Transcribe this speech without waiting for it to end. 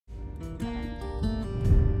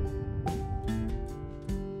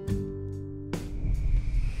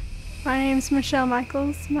My name's Michelle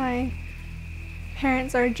Michaels. My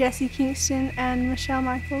parents are Jesse Kingston and Michelle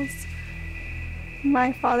Michaels.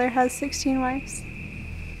 My father has 16 wives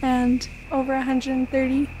and over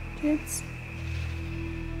 130 kids.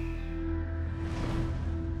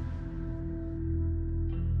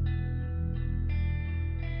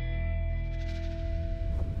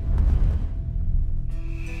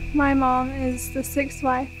 My mom is the sixth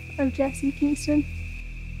wife of Jesse Kingston,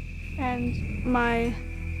 and my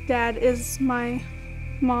dad is my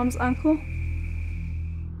mom's uncle.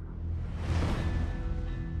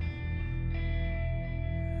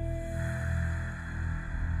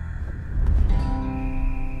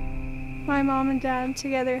 My mom and dad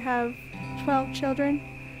together have 12 children.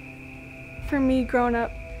 For me, growing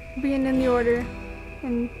up, being in the order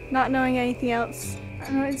and not knowing anything else,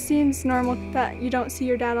 I know it seems normal that you don't see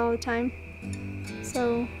your dad all the time.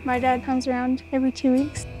 So my dad comes around every 2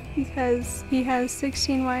 weeks because he has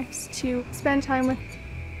 16 wives to spend time with.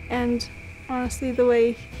 And honestly, the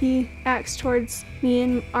way he acts towards me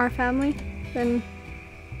and our family, then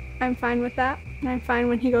I'm fine with that. And I'm fine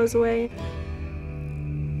when he goes away.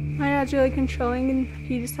 My dad's really controlling, and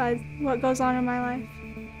he decides what goes on in my life.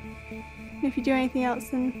 If you do anything else,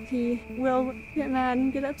 then he will get mad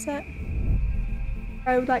and get upset.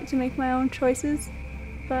 I would like to make my own choices,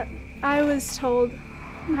 but I was told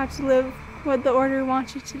you have to live what the order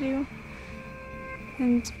wants you to do.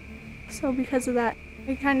 And so because of that,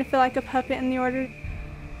 I kind of feel like a puppet in the order.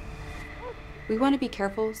 We want to be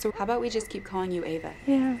careful, so how about we just keep calling you Ava?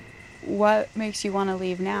 Yeah. What makes you want to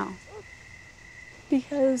leave now?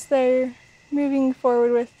 Because they're moving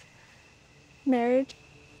forward with marriage.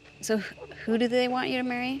 So who do they want you to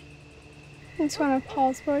marry? It's one of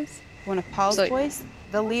Paul's boys. One of Paul's boys?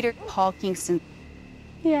 The leader, Paul Kingston.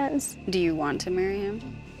 Yes. Do you want to marry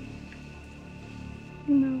him?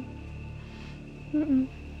 No. Mm-mm.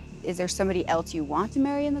 Is there somebody else you want to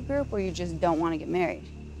marry in the group, or you just don't want to get married?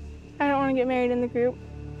 I don't want to get married in the group.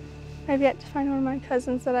 I've yet to find one of my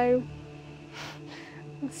cousins that I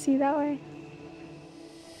will see that way.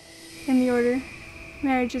 In the order,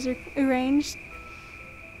 marriages are arranged.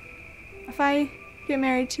 If I get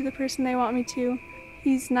married to the person they want me to,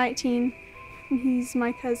 he's 19 and he's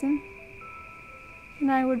my cousin,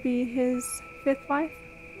 and I would be his fifth wife.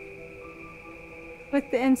 With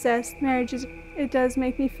the incest marriages, it does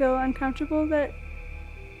make me feel uncomfortable that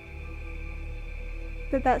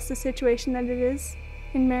that's the situation that it is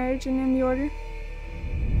in marriage and in the order.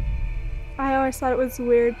 I always thought it was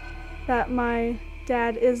weird that my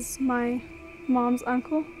dad is my mom's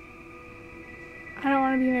uncle. I don't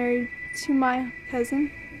want to be married to my cousin.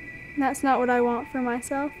 And that's not what I want for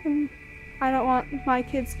myself, and I don't want my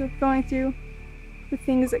kids going through the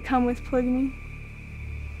things that come with polygamy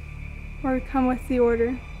or come with the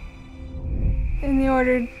order. In the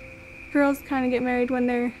order, girls kind of get married when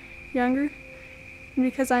they're younger, and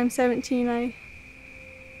because I'm 17,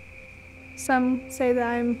 some say that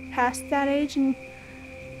I'm past that age and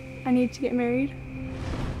I need to get married.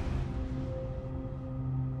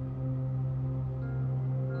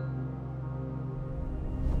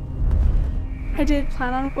 I did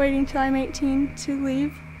plan on waiting till I'm 18 to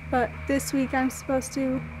leave, but this week I'm supposed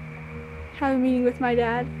to have a meeting with my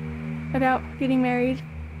dad about getting married.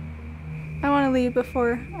 I want to leave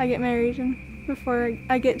before I get married and before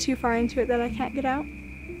I get too far into it that I can't get out.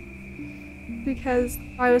 Because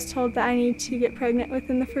I was told that I need to get pregnant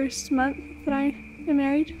within the first month that I am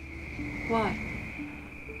married. Why?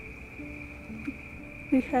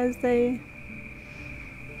 Because they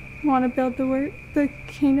want to build the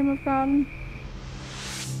kingdom of God.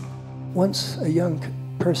 Once a young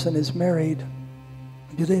person is married,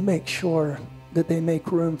 do they make sure that they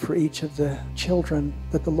make room for each of the children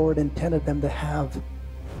that the Lord intended them to have?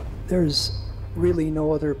 There's really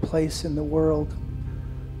no other place in the world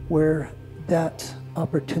where that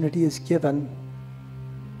opportunity is given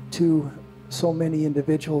to so many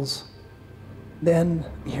individuals than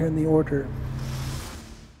here in the order.